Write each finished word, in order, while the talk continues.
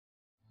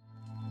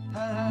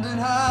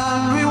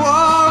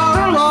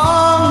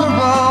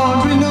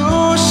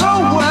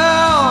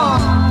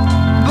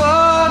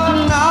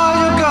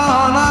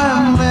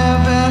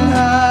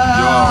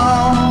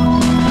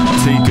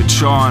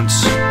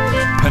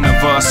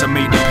us and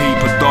make the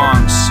people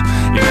dance.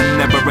 In a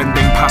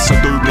never-ending paso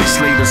doble,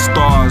 slay the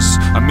stars.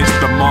 Amidst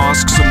the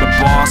masks and the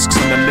basques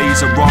and the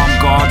laser arm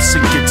guards,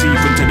 sink your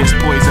teeth into this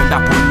poisoned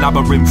apple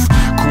labyrinth,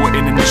 caught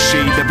in the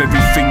shade of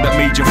everything that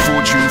made your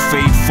fortune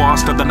fade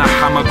faster than a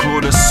hammer claw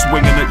that's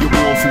swinging at your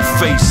awful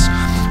face.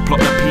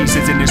 Plot the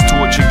pieces in this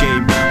torture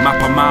game, map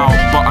them out,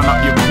 button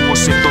up your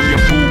corset, don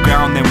your ball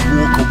gown, then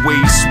walk away,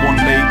 Swan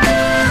Lake.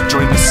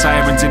 Join the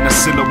sirens in the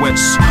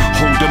silhouettes,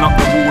 holding up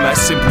the wall like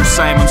Simple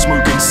Simon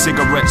smoking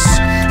cigarettes.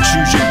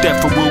 Choose your death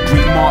or will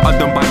greet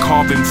martyrdom by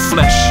carving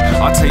flesh.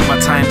 I take my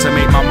time to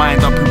make my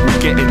mind up who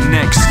will get it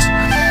next.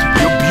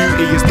 Your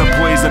beauty is the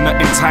poison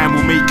that in time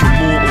will make you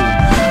mortal.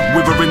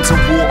 Wither into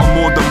water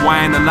more than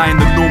wine, align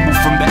the normal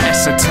from the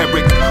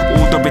esoteric.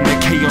 Order in the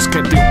chaos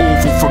kept it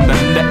awful from the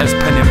letters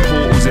penning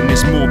portals in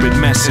this morbid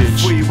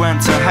message. We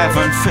went to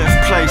heaven, 5th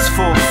place,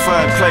 4th,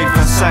 3rd, play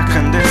for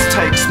 2nd. This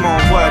takes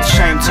more words,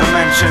 shame to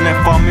mention if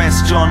I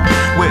miss John.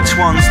 Which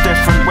one's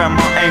different when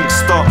my ink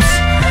stops?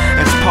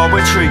 It's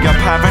poetry,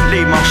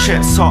 apparently my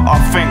shit's hot.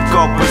 I think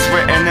God was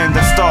written in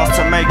the stars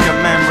to make a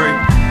memory.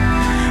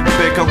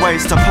 Bigger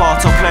ways to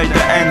part or play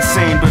the end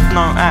scene with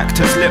no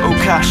actors, little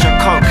cash, a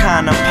coke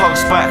can and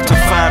post back to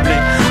family.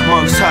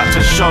 Most had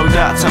to show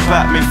that to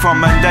back me from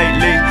and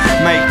lately.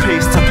 Make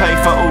peace to pay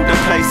for all the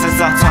places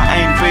that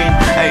I ain't been.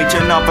 Age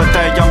another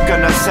day, I'm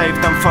gonna save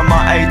them for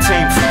my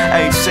 18th.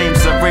 Age seems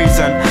the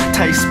reason,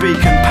 taste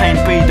speak and pain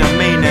be the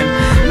meaning.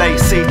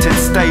 Late seated,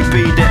 stay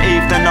be the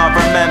evening. I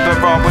remember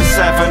I was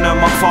 7 and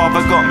my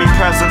father got me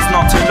presents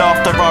not till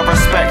after I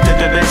respected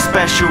it. It's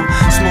special,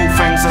 small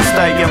things that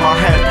stay in my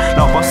head.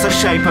 Like what's the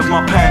shape of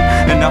my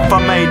pen? And if I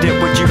made it,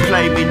 would you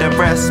play me the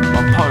rest?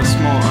 My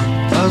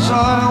post-mortem. As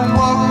I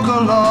walk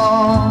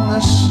along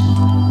this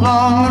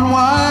long and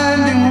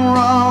winding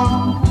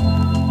road,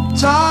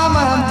 time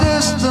and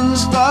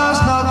distance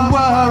does not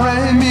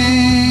worry me,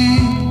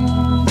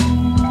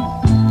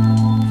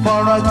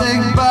 for I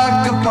think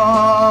back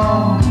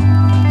upon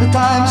the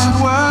times that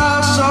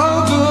were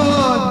so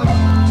good.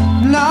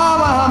 Now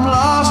I'm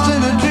lost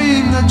in a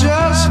dream that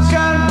just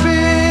can't be.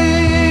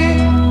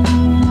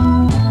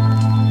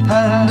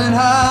 Hand in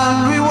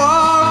hand we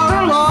walked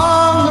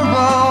along the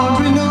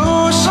road we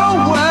knew so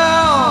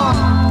well,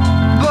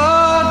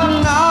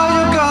 but now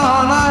you're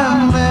gone, I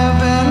am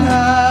living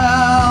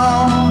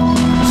hell.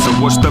 So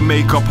what's the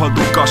makeup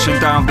puddle gushing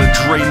down the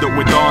drain that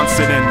we're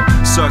dancing in?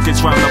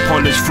 Circuits round the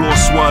polished floor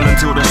swirl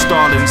until the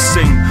starlings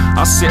sing.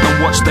 I sit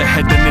and watch the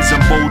hedonism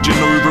bulging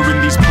over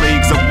in these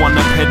plagues of one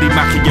of petty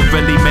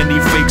Machiavelli.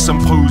 Many fakes and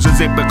poses,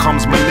 it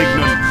becomes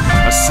malignant.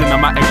 A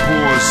cinematic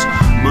pause,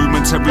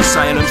 momentary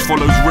silence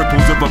follows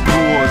ripples of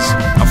applause.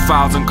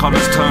 1,000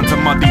 colours turn to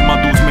muddy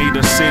muddles made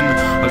of sin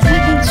as we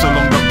waltz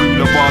along the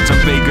boulevards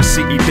and Vegas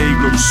City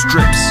Dayglow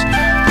strips.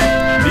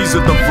 These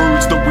are the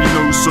roads that we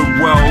know so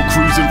well,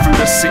 cruising through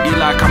the city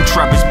like I'm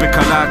Travis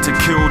Bickle out to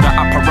kill. The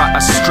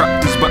apparatus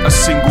strapped is but a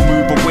single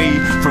move away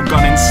from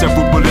gunning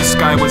several bullets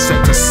skyward,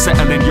 set to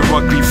settle in your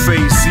ugly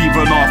face.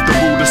 Even after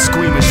all the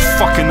squeamish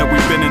fucking that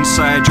we've been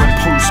inside, your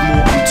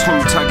post-mortem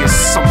toe tag is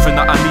something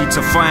that I need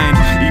to find.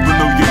 Even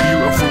though you're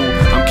beautiful,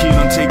 I'm keen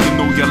on taking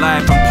all your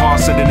life and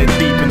parceling it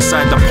deep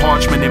inside the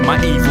parchment in my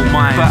evil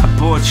mind.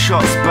 Backboard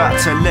shots back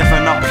to live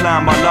and I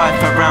plan my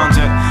life around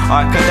it.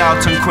 I could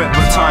out and quit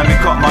but time, it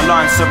got my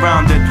lines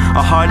surrounded. I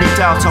highly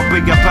doubt I'll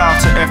be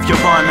about it if you're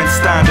rhyming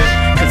standard,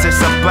 cause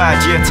it's a bad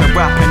year to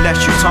rap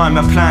unless you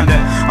time and planned it.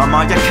 Am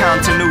I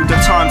accounting all the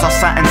times I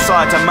sat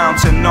inside a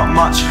mountain? Not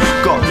much,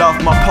 got love,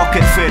 my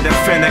pocket feeling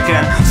thin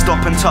again.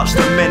 Stop and touch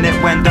the minute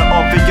when the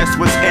obvious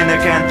was in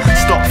again.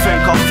 Stop,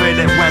 think I feel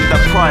it when the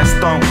price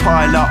don't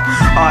pile up.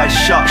 Eyes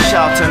shut,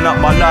 shouting up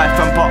my life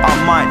and but I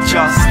might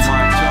just.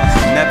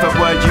 Never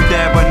were you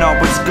there when I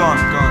was gone.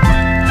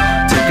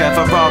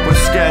 Together I was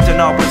scared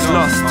and I was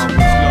lost.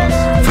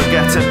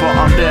 Forget it but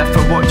I'm there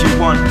for what you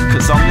want,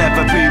 cause I'll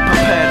never be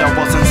prepared. I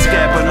wasn't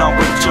scared when I'm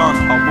with John.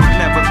 I would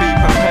never be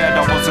prepared,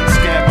 I wasn't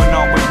scared when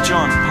I'm with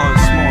John.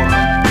 Post-mortem,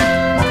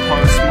 my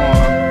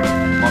post-mortem,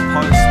 my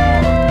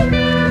post-mortem,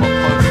 my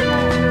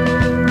post-mortem.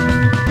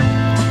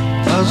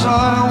 As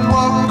I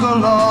walk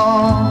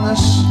along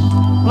this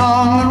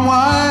long and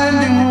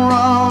winding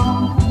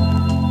road,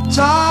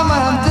 time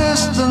and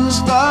distance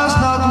does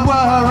not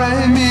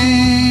worry me,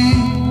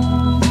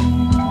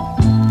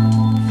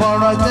 for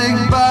I think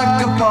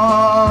back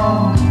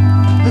upon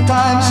the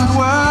times that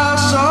were